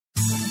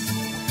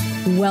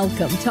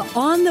Welcome to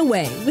On the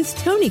Way with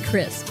Tony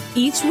Crisp.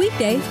 Each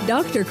weekday,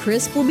 Dr.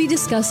 Crisp will be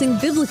discussing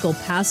biblical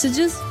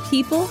passages,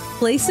 people,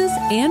 places,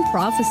 and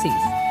prophecies.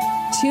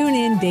 Tune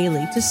in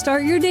daily to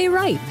start your day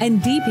right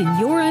and deepen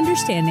your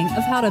understanding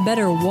of how to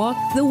better walk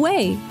the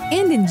way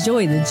and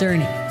enjoy the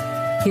journey.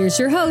 Here's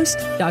your host,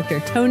 Dr.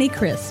 Tony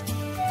Crisp.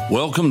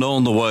 Welcome to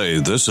On the Way.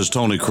 This is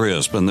Tony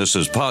Crisp, and this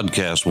is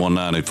Podcast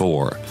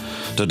 194.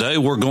 Today,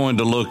 we're going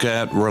to look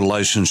at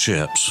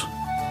relationships.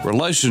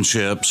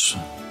 Relationships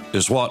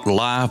is what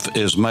life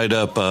is made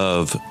up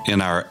of in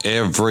our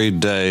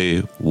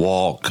everyday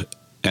walk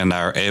and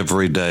our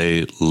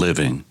everyday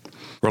living.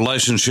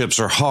 Relationships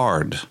are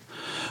hard.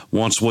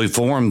 Once we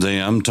form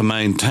them, to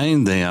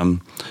maintain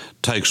them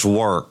takes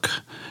work.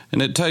 And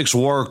it takes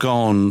work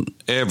on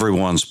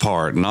everyone's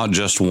part, not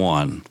just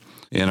one.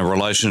 In a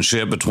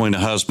relationship between a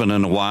husband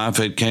and a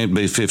wife, it can't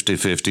be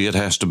 50-50. It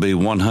has to be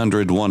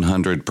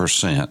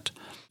 100%.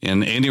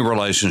 In any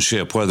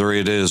relationship, whether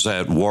it is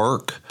at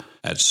work,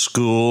 at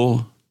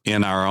school,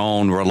 in our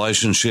own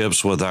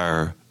relationships with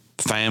our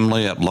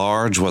family at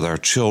large, with our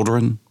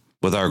children,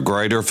 with our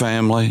greater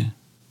family,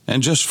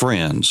 and just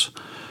friends,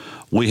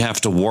 we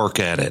have to work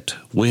at it.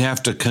 We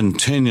have to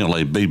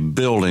continually be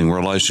building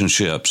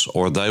relationships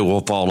or they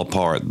will fall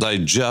apart. They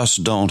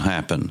just don't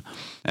happen.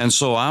 And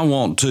so I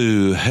want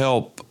to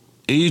help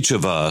each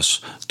of us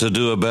to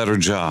do a better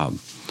job,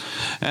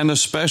 and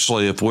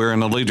especially if we're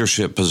in a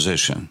leadership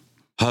position,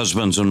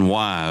 husbands and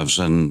wives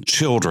and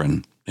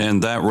children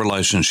in that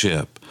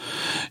relationship,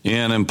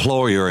 in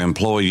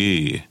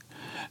employer-employee,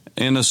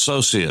 in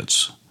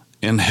associates,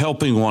 in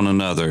helping one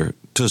another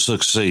to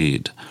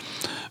succeed.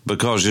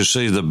 Because you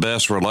see, the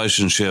best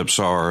relationships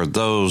are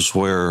those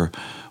where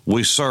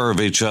we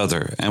serve each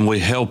other and we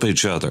help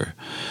each other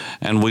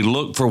and we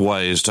look for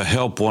ways to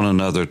help one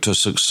another to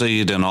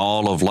succeed in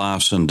all of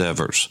life's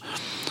endeavors.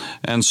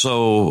 And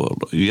so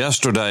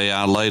yesterday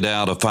I laid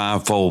out a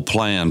five-fold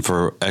plan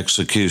for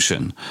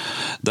execution.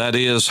 That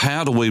is,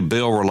 how do we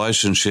build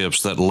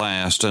relationships that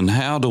last, and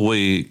how do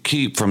we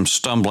keep from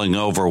stumbling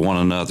over one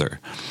another?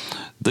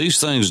 These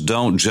things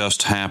don't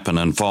just happen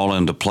and fall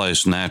into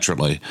place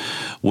naturally.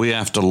 We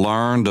have to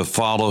learn to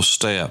follow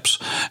steps.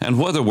 And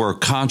whether we're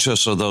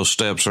conscious of those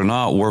steps or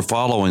not, we're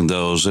following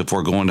those if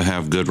we're going to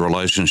have good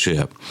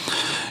relationship.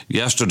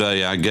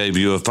 Yesterday, I gave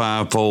you a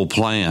five-fold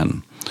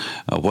plan.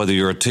 Whether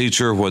you're a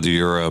teacher, whether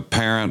you're a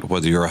parent,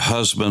 whether you're a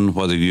husband,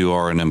 whether you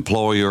are an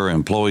employer,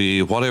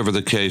 employee, whatever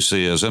the case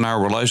is, in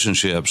our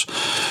relationships,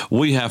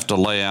 we have to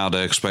lay out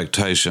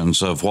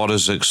expectations of what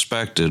is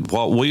expected,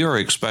 what we are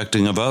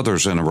expecting of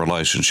others in a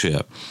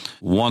relationship.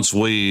 Once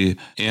we,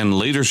 in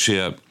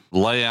leadership,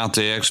 lay out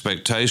the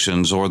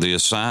expectations or the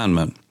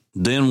assignment,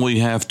 then we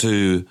have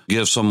to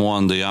give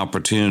someone the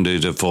opportunity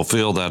to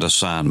fulfill that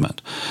assignment.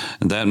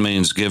 And that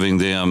means giving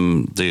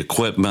them the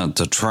equipment,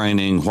 the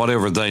training,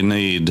 whatever they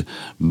need,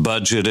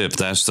 budget if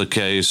that's the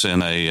case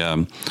in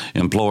a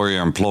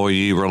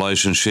employer-employee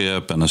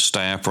relationship, and a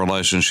staff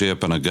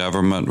relationship, and a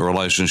government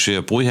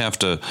relationship. We have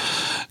to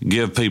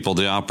give people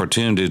the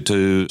opportunity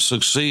to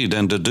succeed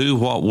and to do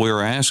what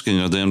we're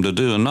asking of them to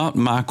do, and not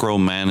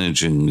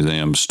micromanaging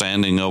them,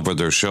 standing over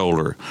their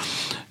shoulder.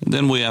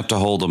 Then we have to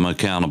hold them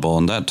accountable,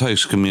 and that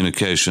takes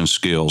communication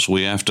skills.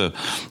 We have to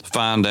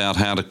find out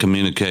how to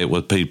communicate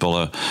with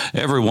people.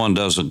 Everyone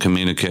doesn't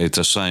communicate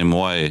the same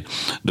way.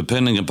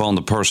 Depending upon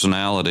the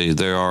personality,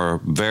 there are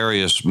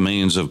various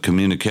means of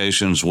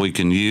communications we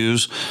can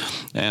use,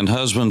 and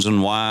husbands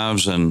and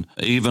wives, and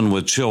even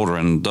with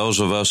children, those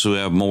of us who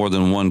have more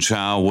than one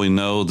child, we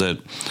know that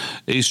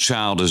each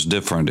child is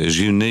different, is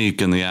unique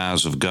in the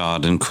eyes of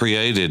God, and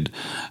created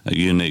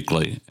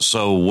uniquely.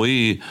 So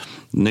we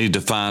need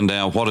to find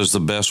out what is the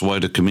best way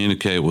to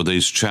communicate with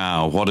each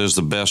child. What is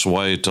the best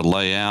way to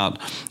lay out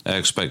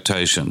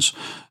expectations?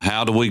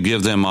 How do we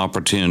give them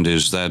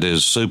opportunities that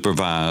is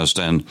supervised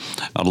and,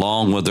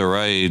 along with their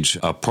age,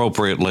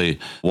 appropriately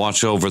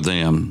watch over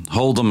them,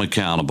 hold them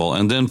accountable,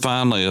 and then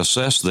finally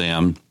assess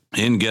them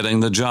in getting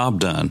the job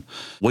done?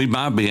 We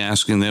might be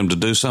asking them to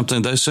do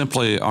something they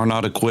simply are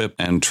not equipped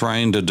and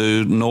trained to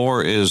do,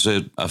 nor is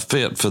it a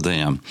fit for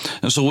them.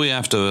 And so we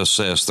have to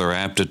assess their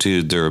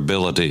aptitude, their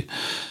ability,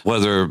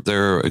 whether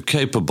they're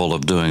capable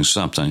of doing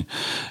something.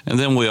 And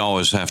then we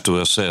always have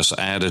to assess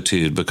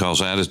attitude,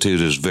 because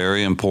attitude is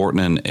very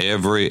important in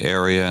every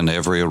area and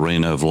every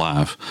arena of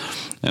life.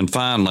 And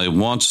finally,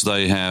 once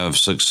they have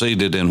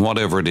succeeded in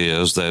whatever it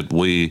is that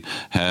we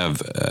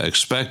have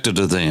expected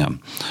of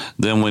them,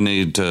 then we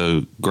need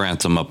to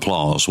grant them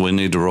applause. We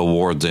need to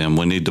reward them.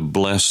 We need to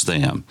bless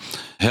them,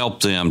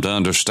 help them to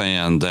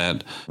understand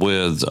that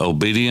with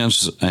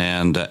obedience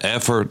and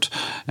effort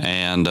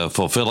and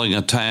fulfilling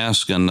a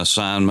task and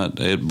assignment,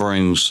 it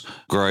brings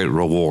great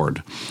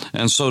reward.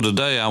 And so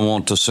today I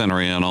want to center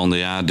in on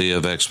the idea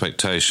of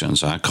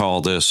expectations. I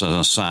call this an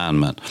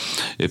assignment.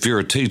 If you're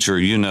a teacher,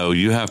 you know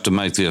you have to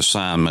make the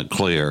assignment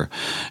clear.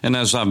 And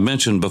as I've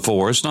mentioned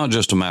before, it's not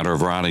just a matter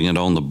of writing it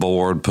on the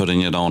board,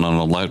 putting it on an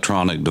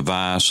electronic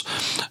device,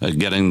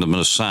 getting them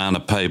to sign a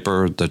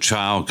paper. The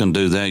child can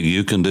do that.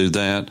 You can do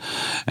that.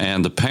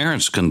 And the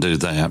parents can do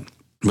that.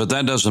 But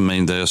that doesn't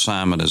mean the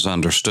assignment is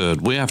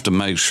understood. We have to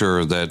make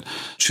sure that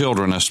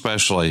children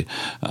especially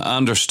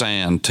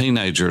understand,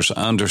 teenagers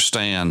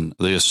understand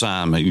the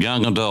assignment,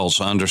 young adults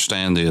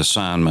understand the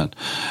assignment.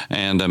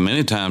 And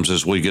many times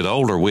as we get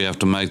older, we have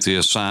to make the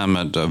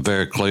assignment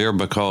very clear,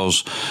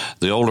 because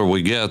the older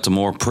we get, the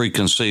more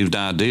preconceived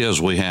ideas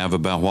we have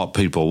about what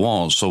people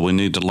want. So we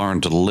need to learn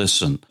to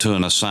listen to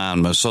an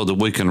assignment so that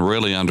we can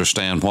really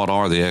understand what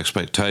are the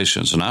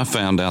expectations. And I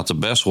found out the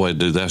best way to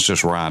do that is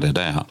just write it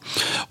out.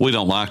 We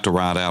don't like to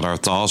write out our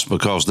thoughts,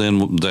 because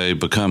then they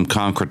become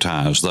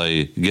concretized.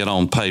 They get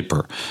on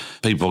paper.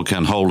 People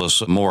can hold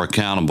us more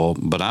accountable,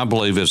 but I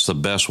believe it's the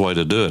best way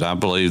to do it. I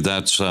believe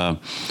that's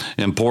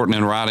important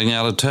in writing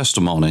out a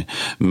testimony.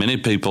 Many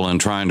people, in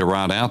trying to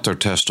write out their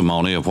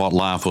testimony of what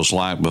life was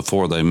like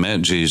before they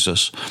met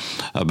Jesus,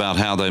 about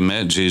how they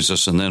met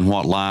Jesus, and then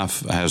what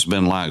life has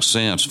been like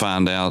since,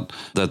 find out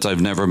that they've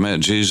never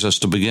met Jesus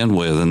to begin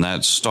with. And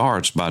that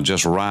starts by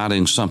just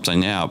writing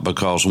something out,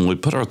 because when we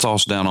put our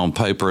thoughts down on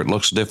paper, it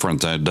looks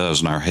different than it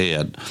does in our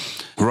head.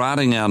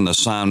 Writing out an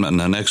assignment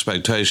and an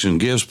expectation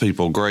gives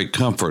people great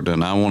comfort,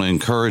 and I want to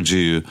encourage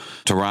you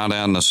to write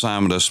out an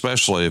assignment,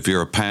 especially if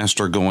you're a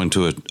pastor going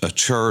to a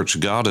church.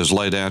 God has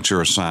laid out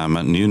your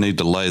assignment, and you need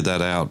to lay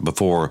that out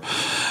before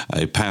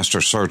a pastor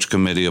search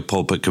committee, a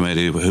pulpit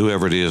committee,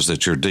 whoever it is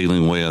that you're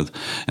dealing with,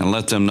 and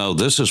let them know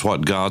this is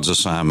what God's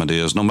assignment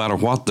is, no matter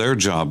what their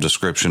job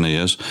description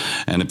is.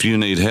 And if you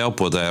need help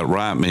with that,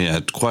 write me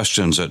at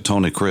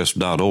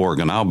questions@tonycrisp.org,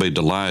 and I'll be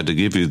delighted to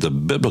give you the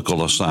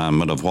biblical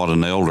assignment of what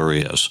an elder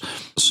is.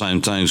 The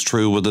same thing's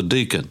true with a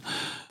deacon.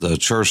 The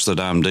church that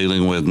I'm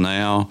dealing with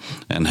now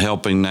and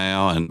helping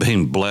now and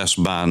being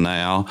blessed by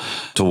now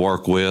to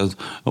work with,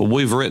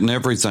 we've written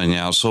everything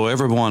out so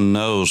everyone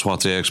knows what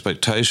the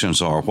expectations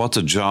are, what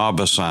the job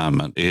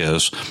assignment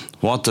is,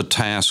 what the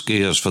task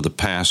is for the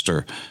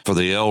pastor, for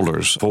the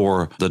elders,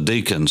 for the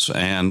deacons,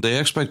 and the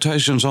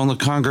expectations on the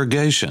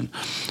congregation.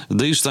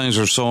 These things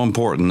are so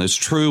important. It's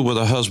true with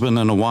a husband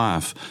and a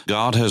wife.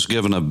 God has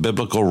given a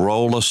biblical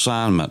role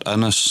assignment,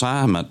 an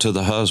assignment to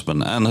the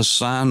husband, an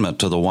assignment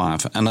to the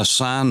wife, an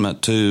assignment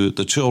to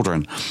the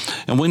children.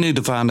 And we need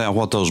to find out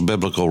what those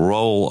biblical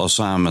role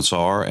assignments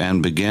are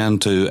and begin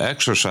to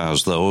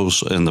exercise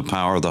those in the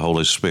power of the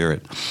Holy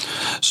Spirit.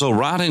 So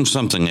writing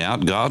something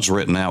out, God's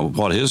written out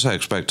what His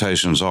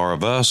expectations are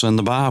of us in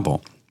the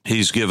Bible.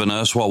 He's given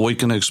us what we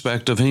can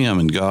expect of Him,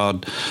 and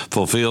God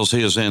fulfills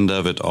His end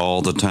of it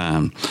all the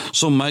time.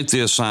 So make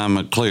the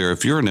assignment clear.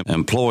 If you're an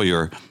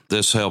employer,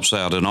 this helps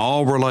out in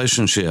all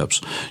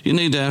relationships. You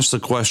need to ask the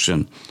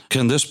question,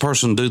 can this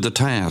person do the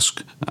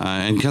task?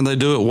 And can they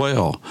do it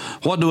well?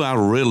 What do I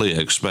really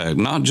expect?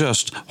 Not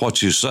just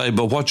what you say,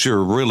 but what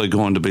you're really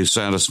going to be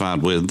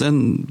satisfied with.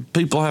 Then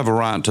people have a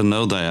right to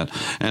know that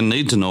and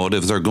need to know it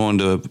if they're going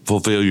to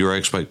fulfill your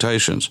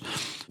expectations.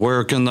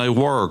 Where can they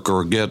work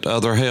or get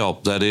other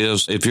help? That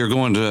is, if you're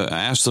going to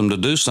ask them to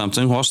do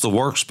something, what's the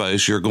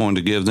workspace you're going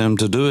to give them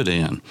to do it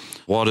in?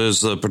 What is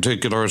the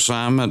particular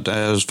assignment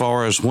as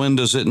far as when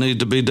does it need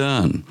to be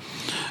done?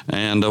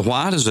 And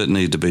why does it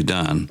need to be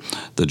done?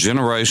 The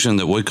generation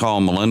that we call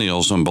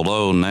millennials and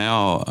below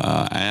now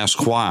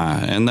ask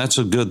why, and that's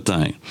a good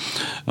thing.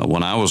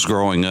 When I was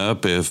growing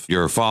up, if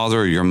your father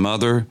or your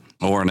mother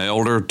or an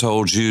elder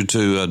told you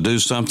to do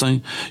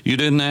something, you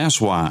didn't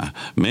ask why.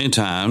 Many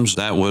times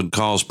that would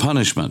cause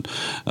punishment,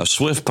 a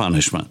swift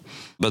punishment.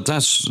 But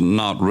that's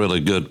not really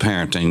good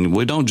parenting.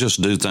 We don't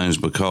just do things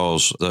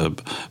because the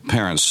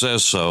parent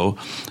says so,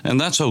 and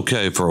that's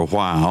okay for a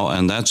while,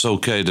 and that's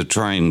okay to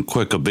train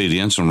quick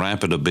obedience and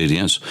rapid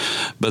obedience,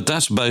 but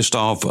that's based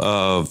off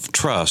of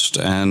trust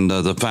and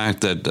the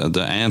fact that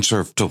the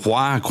answer to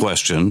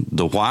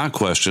the why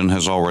question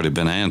has already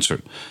been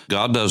answered.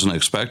 God doesn't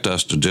expect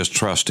us to just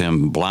trust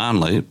Him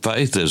blindly.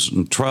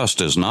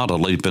 Trust is not a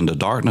leap into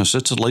darkness,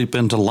 it's a leap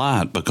into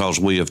light, because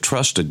we have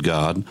trusted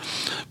God,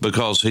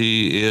 because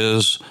He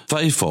is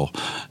faithful,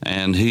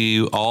 and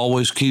He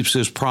always keeps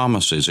His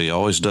promises. He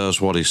always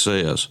does what He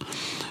says.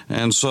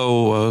 And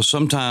so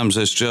sometimes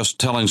it's just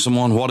telling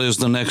someone, what is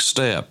the next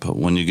step?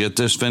 When you get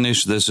this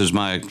finished, this is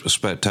my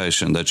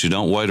expectation, that you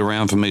don't wait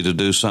around for me to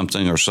do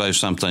something or say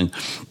something,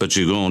 but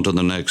you go on to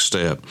the next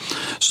step.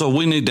 So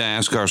we need to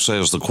ask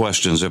ourselves the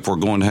questions if we're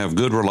going to have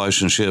good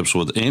relationships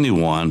with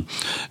anyone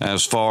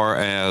as far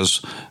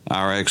as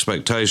our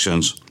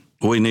expectations.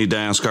 We need to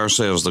ask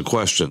ourselves the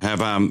question,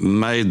 have I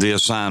made the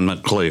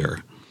assignment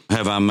clear?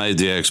 Have I made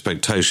the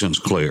expectations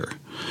clear?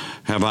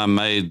 Have I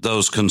made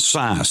those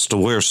concise to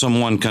where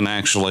someone can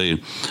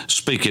actually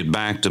speak it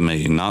back to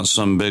me? Not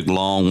some big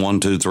long 1,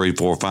 2, 3,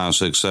 4, 5,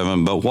 6,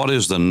 7, but what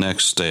is the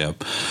next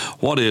step?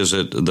 What is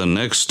it, the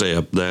next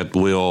step that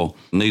will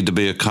need to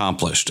be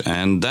accomplished?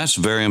 And that's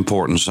very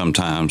important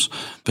sometimes.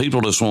 People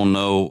just want to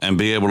know and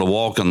be able to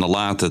walk in the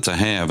light that they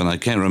have, and they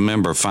can't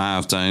remember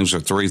 5 things or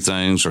 3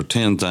 things or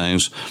 10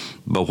 things,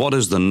 but what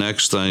is the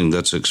next thing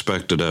that's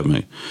expected of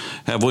me?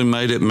 Have we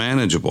made it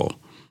manageable?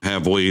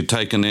 Have we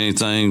taken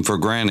anything for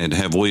granted?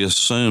 Have we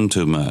assumed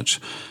too much?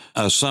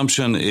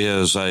 Assumption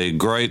is a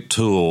great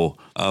tool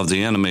of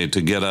the enemy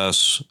to get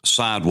us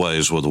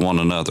sideways with one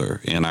another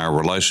in our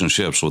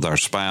relationships with our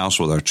spouse,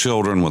 with our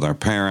children, with our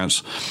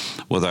parents,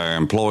 with our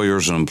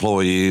employers and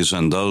employees,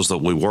 and those that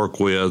we work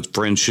with,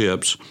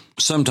 friendships.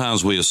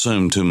 Sometimes we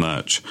assume too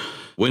much.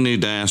 We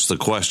need to ask the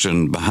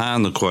question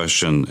behind the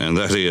question, and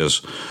that is,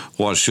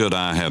 what should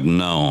I have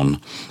known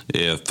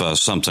if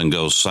something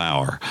goes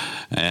sour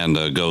and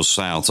goes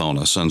south on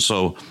us? And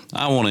so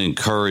I want to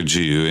encourage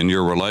you in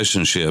your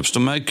relationships to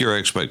make your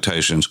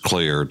expectations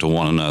clear to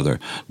one another.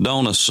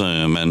 Don't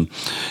assume. And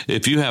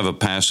if you have a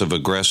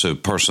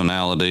passive-aggressive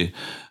personality,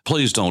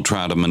 please don't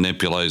try to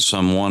manipulate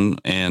someone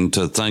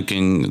into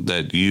thinking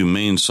that you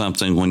mean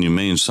something when you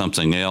mean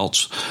something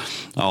else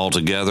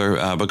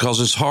altogether, because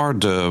it's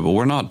hard to,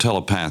 we're not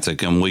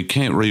telepathic and we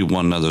can't read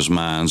one another's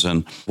minds.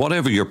 And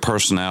whatever your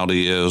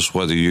personality is,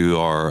 whether you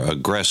are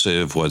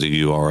aggressive, whether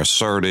you are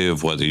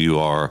assertive, whether you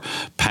are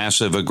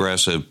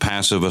passive-aggressive,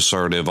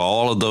 passive-assertive,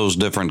 all of those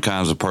different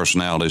kinds of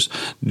personalities,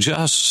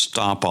 just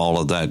stop all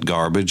of that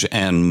garbage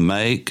and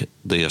make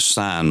the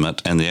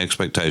assignment and the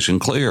expectation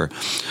clear.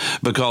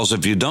 Because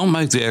if you don't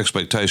make the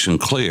expectation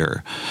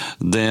clear,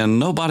 then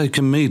nobody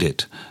can meet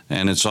it.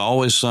 And it's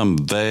always some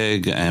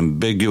vague,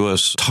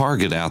 ambiguous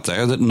target out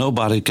there that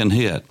nobody can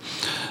hit.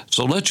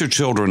 So let your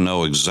children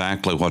know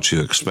exactly what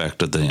you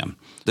expect of them.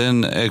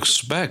 Then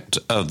expect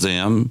of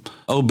them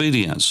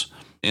obedience.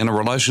 In a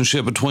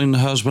relationship between the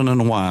husband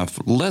and wife,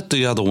 let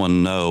the other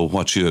one know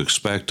what you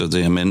expect of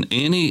them in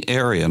any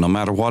area, no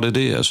matter what it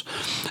is.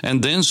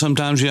 And then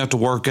sometimes you have to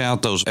work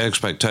out those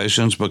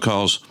expectations,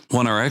 because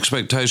when our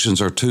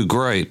expectations are too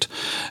great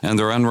and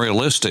they're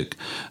unrealistic,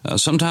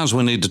 sometimes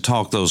we need to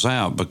talk those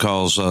out,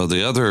 because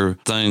the other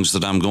things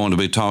that I'm going to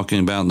be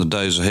talking about in the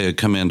days ahead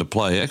come into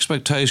play.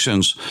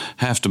 Expectations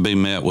have to be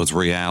met with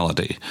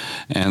reality.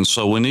 And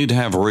so we need to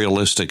have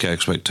realistic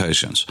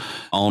expectations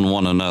on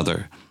one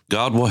another.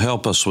 God will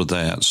help us with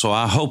that. So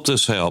I hope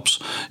this helps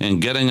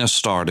in getting us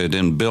started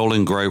in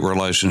building great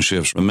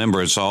relationships.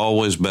 Remember, it's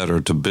always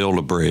better to build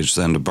a bridge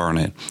than to burn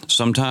it.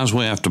 Sometimes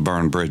we have to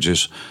burn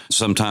bridges.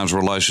 Sometimes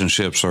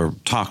relationships are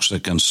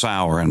toxic and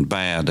sour and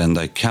bad, and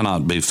they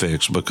cannot be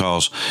fixed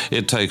because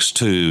it takes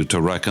two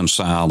to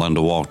reconcile and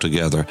to walk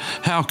together.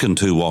 How can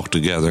two walk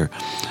together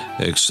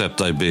except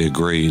they be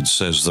agreed,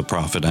 says the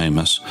prophet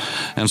Amos.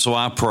 And so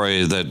I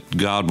pray that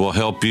God will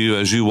help you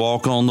as you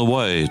walk on the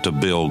way to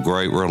build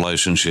great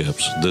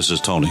relationships. This is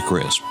Tony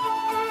Crisp.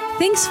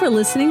 Thanks for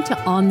listening to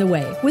On the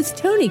Way with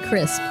Tony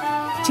Crisp.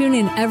 Tune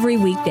in every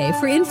weekday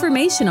for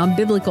information on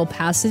biblical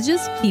passages,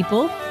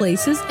 people,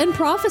 places, and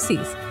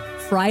prophecies.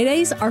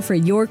 Fridays are for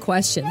your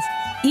questions.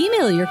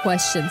 Email your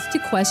questions to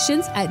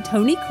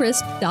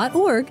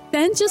questions@tonycrisp.org.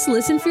 Then just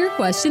listen for your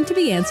question to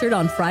be answered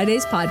on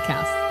Friday's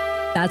podcast.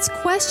 That's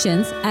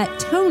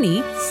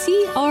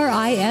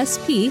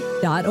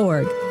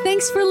questions@tonycrisp.org.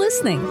 Thanks for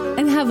listening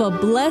and have a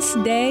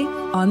blessed day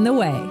on the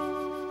way.